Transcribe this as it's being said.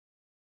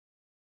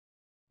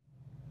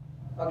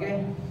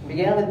Okay,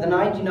 began with the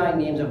 99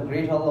 names of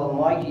great Allah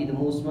Almighty, the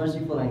most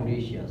merciful and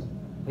gracious,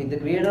 with the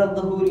creator of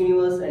the whole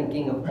universe and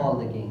king of all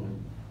the kings,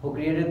 who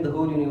created the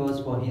whole universe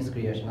for his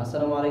creation.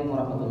 Assalamu alaikum wa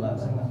rahmatullahi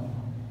wa barakatuh.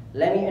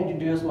 Let me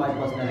introduce my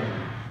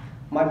personality.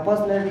 My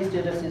personality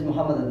status is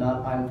Muhammad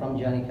Adnan. I am from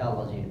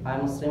gynecology. I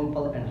am a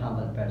simple and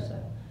humble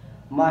person.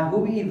 My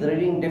hobby is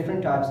reading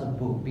different types of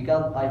books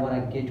because I want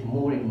to get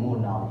more and more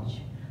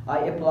knowledge. I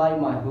apply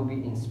my hobby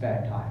in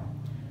spare time.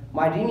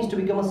 My dream is to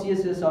become a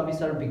CSS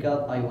officer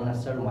because I want to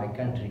serve my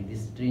country.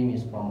 This dream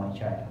is from my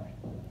childhood.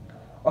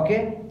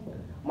 Okay,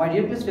 my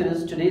dear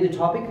listeners, today the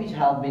topic which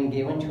has been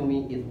given to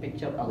me is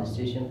picture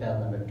illustration page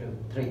number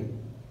 3.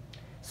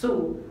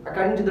 So,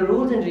 according to the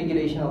rules and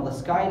regulation of the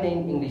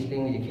Skyline English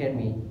Language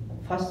Academy,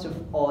 first of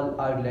all,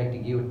 I would like to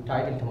give a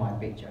title to my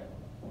picture.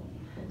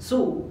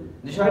 So,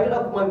 the title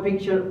of my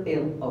picture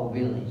is a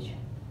village.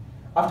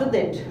 After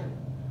that,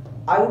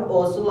 I would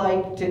also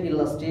like to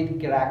illustrate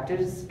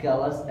characters,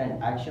 colors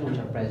and action which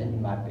are present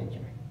in my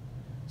picture.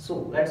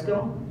 So, let's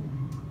go.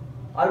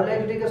 I would like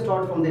to take a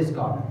start from this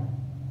corner.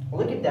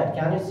 Look at that,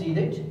 can you see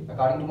that?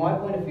 According to my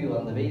point of view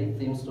and the way it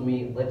seems to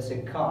me, let's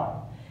say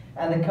car.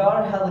 And the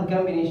car has a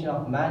combination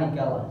of many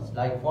colors.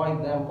 Like for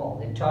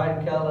example, the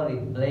tire color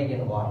is black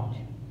and white.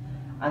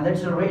 And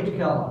that's a red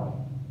color.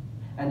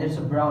 And that's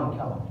a brown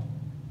color.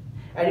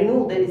 And you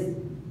know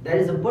there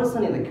is a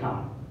person in the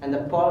car. And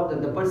the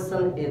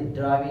person is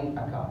driving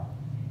a car.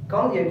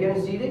 Come here, can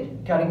you see it?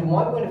 According to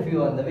my point of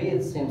view and the way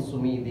it seems to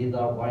me, these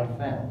are white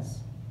fans.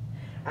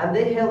 And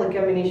they have a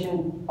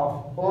combination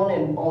of one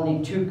and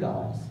only two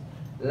colors.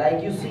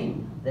 Like you see,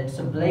 that's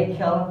a black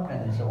color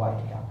and that's a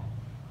white color.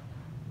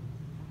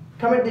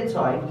 Come at that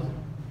side.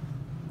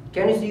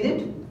 Can you see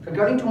that?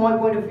 According to my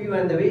point of view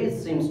and the way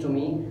it seems to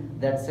me,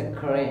 that's a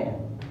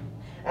crane.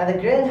 And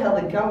the crane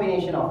has a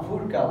combination of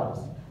four colors.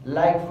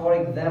 Like for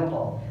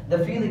example,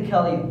 the field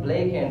color is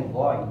black and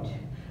white.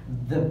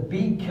 The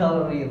beak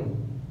color is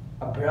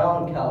a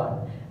brown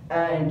color.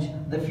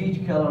 And the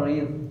feet color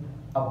is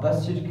a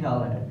busted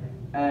color.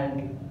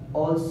 And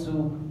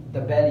also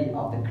the belly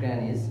of the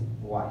crane is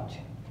white.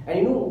 And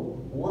you know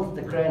what's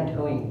the crane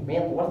doing?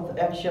 Man, what's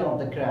the action of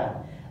the crane?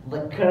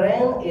 The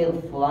crane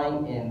is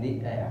flying in the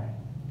air.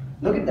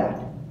 Look at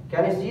that.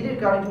 Can you see it?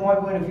 According to my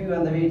point of view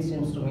and the way it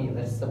seems to me,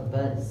 that's a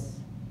bus.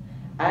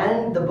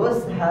 And the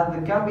bus has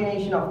the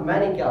combination of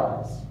many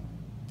colors.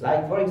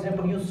 Like for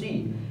example, you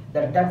see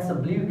that's a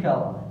blue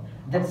color,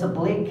 that's a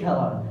black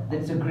color,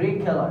 that's a gray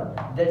color,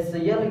 that's a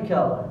yellow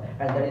color,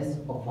 and that is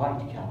a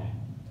white color.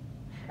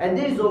 And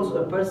there is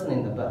also a person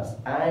in the bus,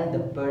 and the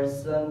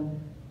person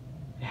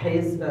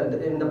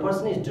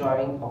is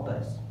driving a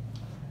bus.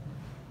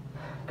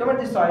 Come at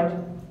this side.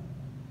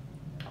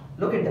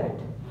 Look at that.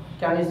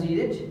 Can you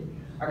see it?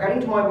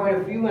 According to my point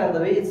of view and the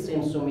way it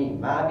seems to me,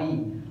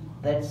 maybe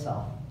that's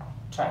a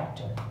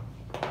tractor.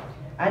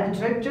 And the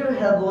tractor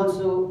has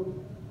also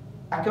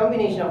a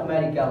combination of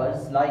many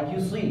colors. Like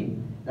you see,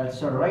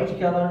 that's a red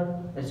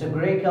color, that's a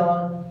gray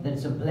color,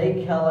 that's a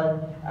black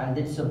color, and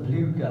that's a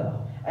blue color.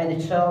 And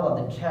the tail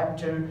of the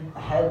tractor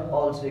has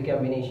also a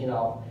combination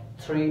of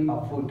 3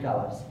 or 4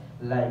 colors.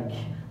 Like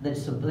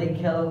that's a black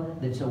color,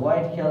 that's a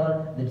white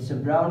color, that's a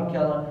brown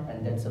color,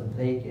 and that's a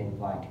black and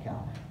white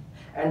color.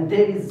 And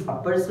there is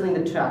a person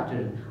in the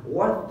tractor.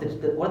 What's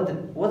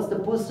the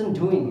person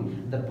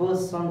doing? The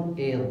person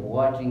is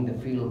watering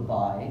the field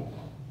by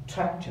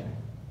tractor.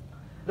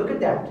 Look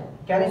at that.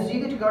 Can you see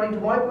that? According to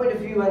my point of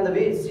view and the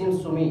way it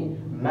seems to me,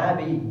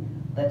 maybe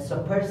that's a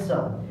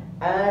person.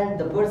 And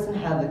the person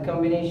has a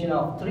combination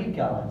of 3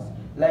 colors.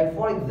 Like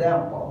for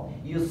example,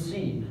 you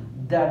see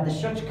that the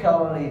shirt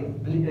color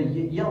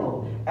is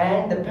yellow,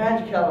 and the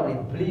pant color is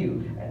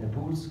blue, and the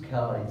boots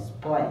color is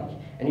black.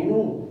 And you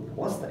know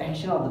what's the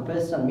action of the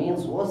person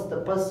means? What's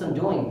the person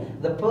doing?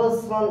 The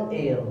person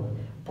is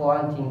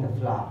planting the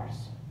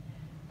flowers.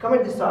 Come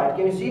at this side.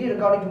 Can you see it?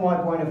 According to my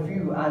point of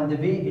view and the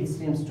way it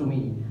seems to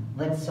me,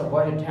 that's a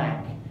water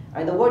tank.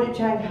 And the water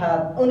tank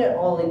has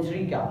only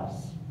 3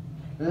 colors.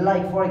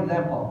 Like for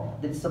example,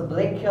 that's a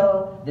black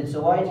color, that's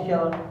a white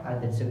color,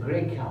 and that's a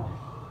gray color.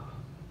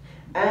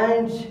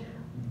 And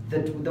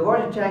the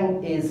water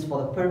tank is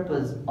for the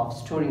purpose of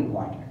storing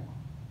water.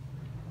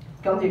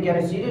 Come here,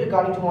 can you see it?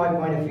 According to my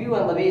point of view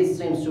and the way it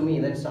seems to me,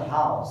 that's a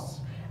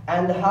house.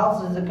 And the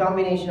house is a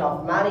combination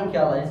of many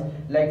colors.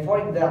 Like for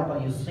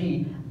example, you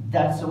see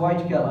that's a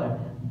white color,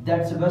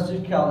 that's a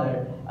mustard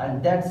color,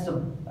 and that's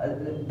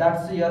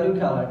a yellow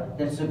color,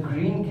 that's a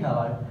green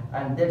color,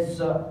 and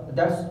that's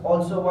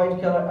also a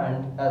white color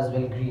and as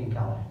well green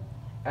color.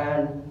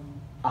 And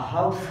a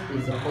house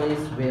is a place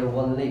where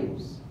one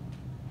lives.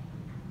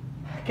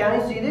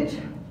 Can you see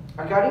it?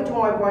 According to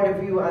my point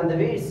of view and the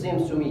way it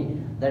seems to me,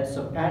 that's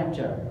a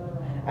painter.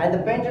 And the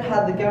painter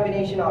has the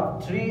combination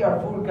of 3 or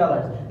 4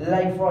 colors.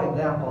 Like for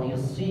example, you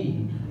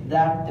see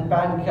that the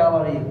paint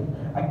color is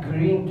a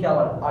green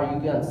color, or you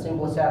can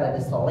simply say that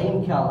it's a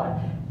lime color.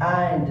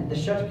 And the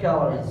shirt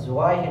color is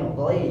white and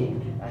black,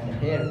 and the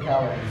hair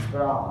color is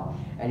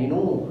brown. And you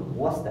know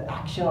what's the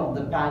action of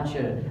the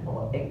painter?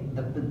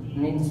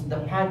 Means the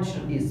painter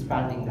is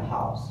painting the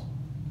house.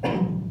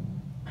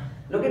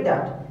 Look at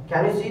that.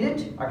 Can you see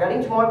it?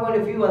 According to my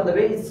point of view and the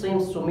way it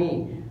seems to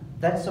me,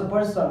 that's a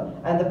person,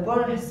 and the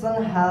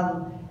person has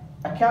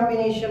a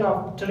combination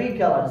of three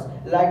colors.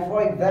 Like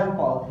for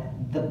example,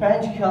 the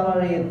pant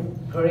color is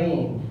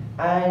green,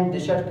 and the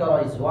shirt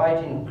color is white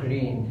and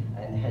green,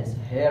 and his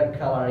hair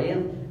color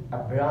is a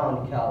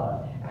brown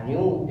color. And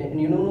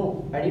you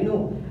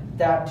know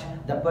that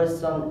the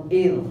person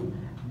is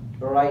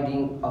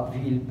riding a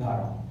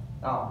wheelbarrow.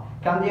 Now,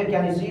 come there,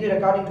 can you see that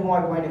according to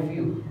my point of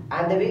view?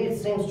 And the way it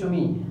seems to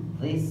me,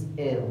 this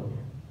is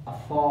a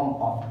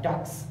form of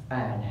ducks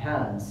and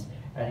hens.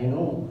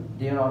 And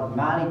there are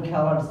many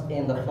colors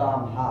in the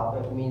form, how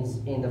it means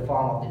in the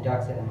form of the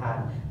ducks and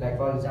hens. Like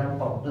for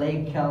example,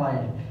 black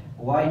color,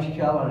 white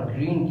color,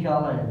 green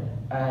color,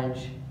 and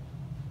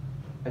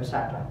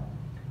etc.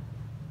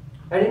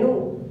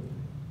 And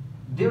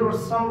there are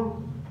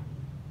some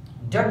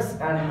ducks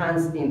and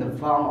hens in the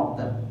form of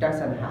the ducks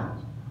and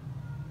hens.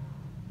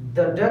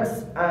 The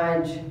ducks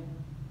and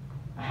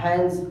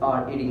hens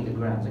are eating the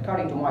grains.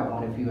 According to my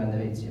point of view and the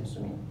way it seems to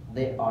me,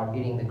 they are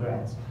eating the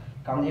grains.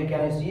 Come here,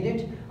 can you see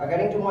it?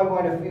 According to my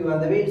point of view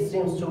and the way it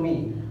seems to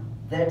me,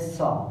 that's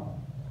a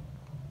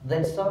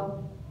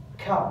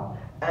cow.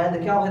 And the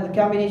cow has a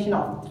combination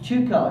of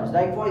two colors.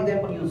 Like for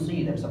example, you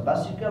see that's a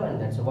mustard color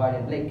and that's a white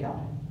and black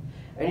color.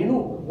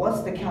 And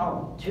what's the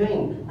cow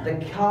doing?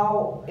 The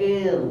cow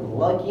is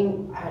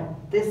looking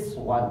at this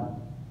one,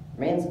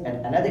 means at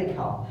another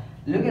cow.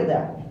 Look at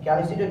that. Can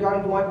you see it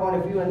according to my point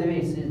of view and the way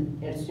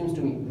it seems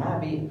to me?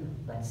 Maybe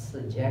that's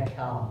the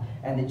jackal.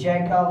 And the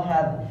jackal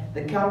has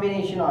the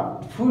combination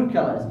of four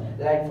colors.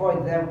 Like for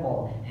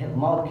example, his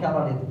mouth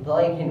color is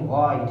black and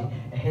white,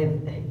 his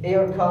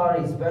ear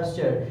color is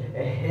mustard,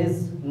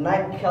 his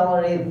neck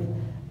color is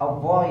a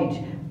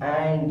white,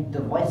 and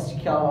the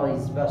waist color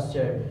is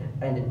mustard,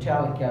 and the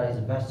tail color is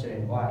mustard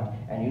and white.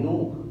 And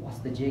what's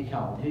the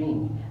jackal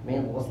doing? I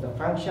mean, what's the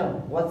function?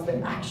 What's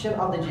the action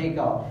of the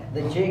jackal?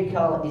 The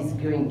jackal is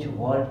going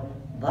toward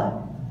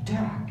the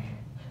duck.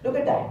 Look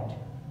at that.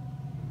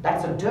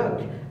 That's a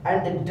duck.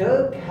 And the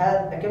duck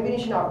has a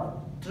combination of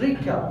three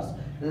colors.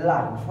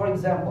 Like, for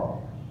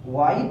example,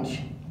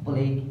 white,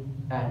 black,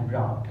 and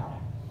brown color.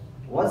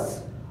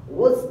 What's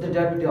the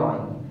duck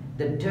doing?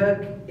 The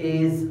duck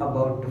is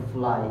about to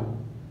fly.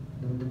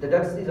 The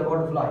duck is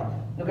about to fly.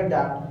 Look at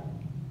that.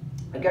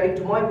 According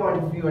to my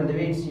point of view and the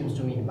way it seems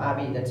to me,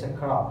 maybe that's a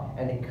crow.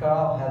 And the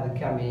crow has a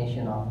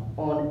combination of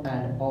one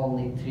and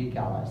only three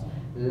colors.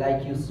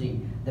 Like you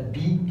see, the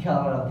beak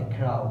color of the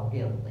crow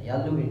is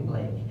yellow and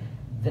black.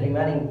 The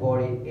remaining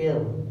body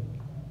is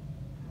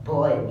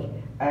black,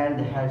 and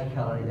the head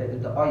color,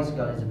 the eyes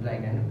color is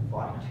black and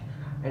white.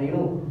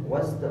 And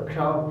what's the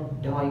crow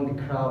doing?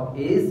 The crow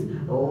is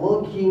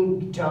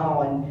looking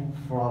down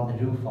from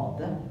the roof of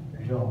the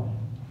room.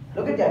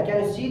 Look at that.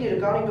 Can you see that?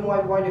 According to my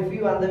point of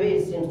view and the way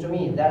it seems to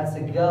me, that's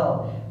a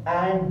girl.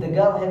 And the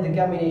girl has the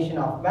combination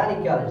of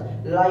many colors.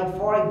 Like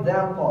for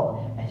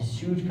example, his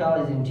shoe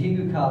color is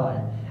indigo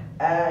color,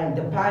 and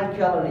the pant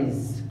color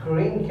is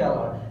green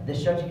color, the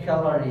shirt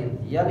color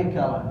is yellow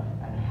color,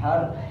 and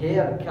her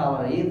hair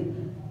color is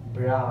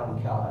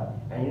brown color.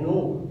 And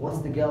what's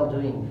the girl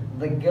doing?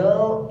 The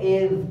girl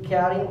is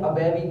carrying a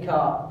baby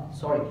car.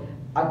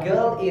 A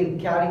girl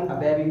is carrying a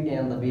baby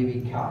in the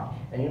baby cart.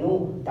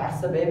 And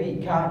that's a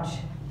baby cart.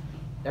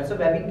 That's a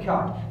baby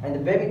cart. And the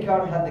baby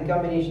cart has the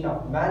combination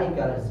of many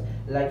colors.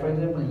 Like for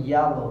example,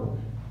 yellow,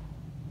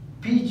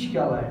 peach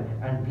color,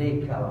 and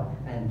black color.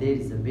 And there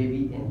is a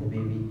baby in the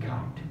baby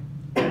cart.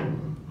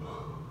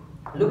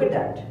 Look at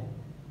that.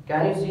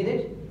 Can you see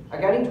that?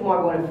 According to my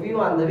point of view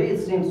and the way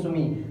it seems to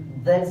me,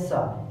 that's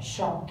a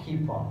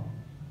shopkeeper.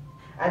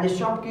 And the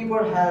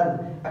shopkeeper has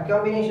a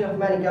combination of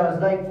many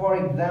colors. Like for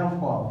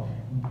example,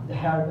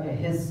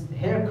 his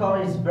hair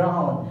color is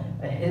brown,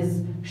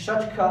 his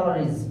shirt color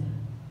is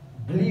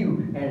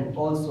blue, and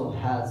also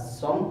has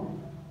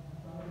some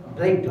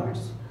black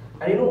dots.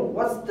 And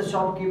what's the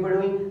shopkeeper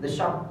doing? The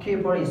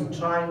shopkeeper is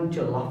trying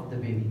to love the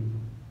baby.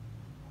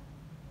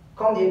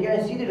 Come there, can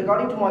you see that?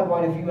 According to my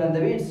point of view and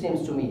the way it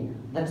seems to me,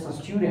 that's a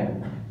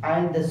student.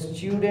 And the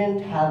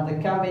student has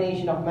the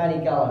combination of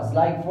many colors.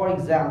 Like for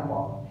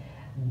example,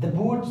 the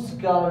boots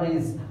color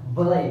is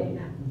black,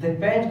 the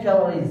pant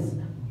color is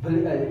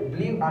blue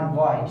and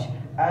white,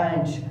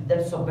 and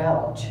that's a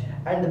belt.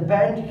 And the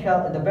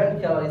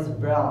belt color is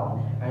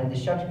brown, and the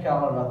shirt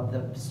color of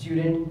the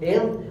student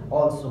is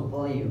also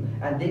blue.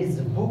 And there is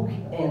a book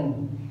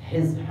in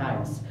his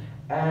hands,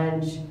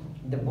 and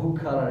the book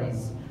color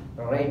is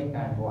red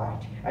and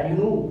white. And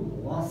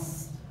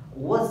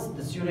what's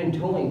the student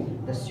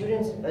doing? The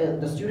student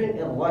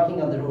is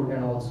walking on the road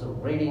and also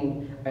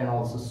reading and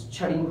also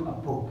studying a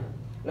book.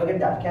 Look at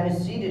that. Can you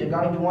see that?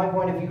 According to my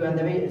point of view and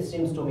the way it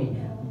seems to me,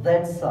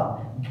 that's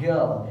a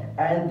girl.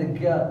 And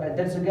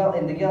that's a girl,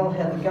 and the girl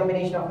has a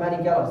combination of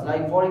many colors.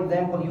 Like for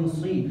example, you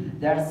see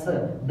that's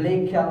a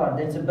black color,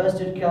 that's a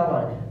mustard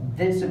color,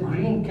 that's a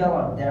green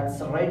color,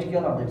 that's a red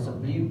color, that's a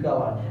blue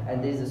color,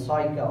 and there's a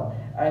cycle.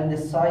 and the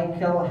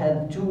cycle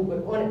had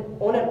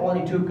one and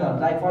only two colors,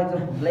 like for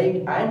example black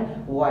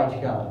and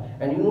white color.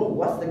 And you know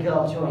what's the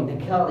girl showing?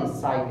 The girl is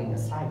cycling a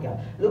cycle.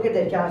 Look at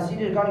that, can I see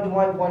it according to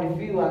my point of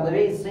view, and the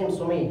way it seems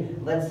to me,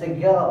 that's the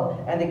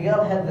girl. And the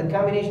girl has the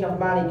combination of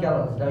many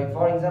colors, like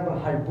for example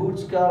her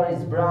boots color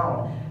is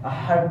brown,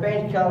 her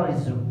pant color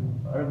is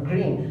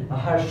green,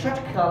 her shirt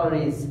color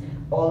is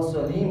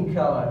also lime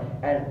color,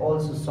 and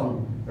also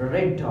some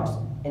red dots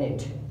in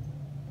it.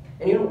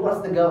 And you know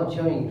what's the girl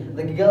showing?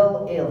 The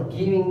girl is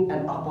giving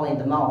an apple in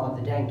the mouth of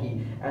the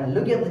donkey. And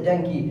look at the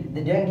donkey.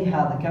 The donkey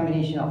has a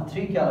combination of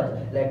three colors,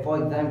 like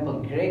for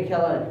example gray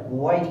color,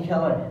 white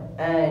color,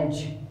 and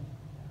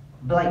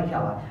black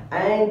color.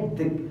 And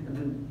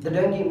the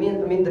donkey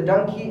the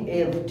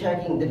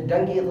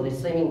donkey is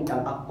receiving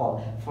an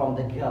apple from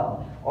the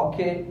girl.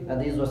 Okay, now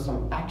these were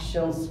some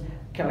actions,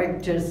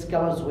 characters,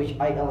 colors which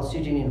I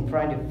illustrated in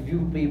front of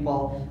you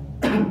people.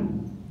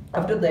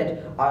 After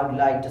that, I would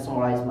like to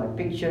summarize my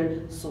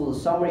picture. So the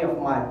summary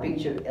of my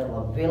picture is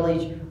a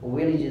village.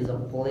 Village is a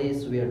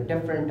place where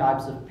different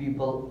types of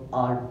people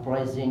are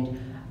present.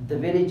 The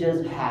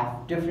villages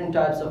have different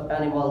types of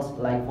animals,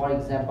 like for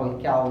example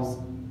cows,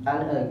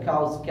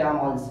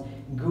 camels,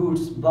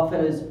 goats,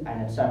 buffaloes,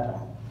 and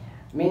etc.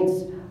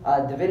 Means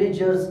the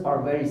villagers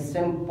are very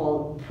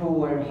simple,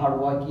 poor,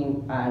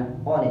 hardworking,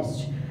 and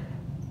honest.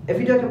 If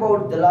we talk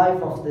about the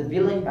life of the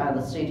village and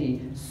the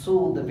city,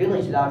 so the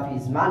village life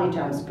is many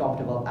times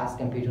comfortable as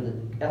compared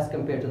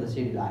to the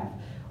city life.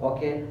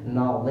 Okay,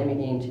 now let me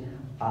end.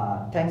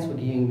 Thanks for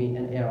giving me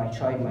an ear. I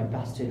tried my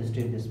best to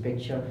illustrate this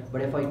picture,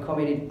 but if I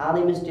committed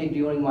any mistake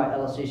during my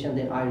illustration,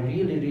 then I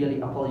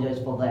really apologize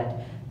for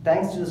that.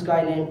 Thanks to the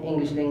Skyline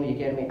English Language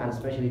Academy, and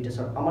especially to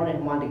Sir M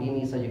Adnan to give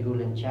me such a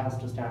golden chance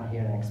to stand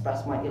here and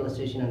express my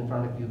illustration in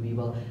front of you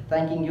people.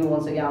 Thanking you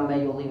once again.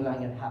 May you live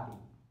long and happy.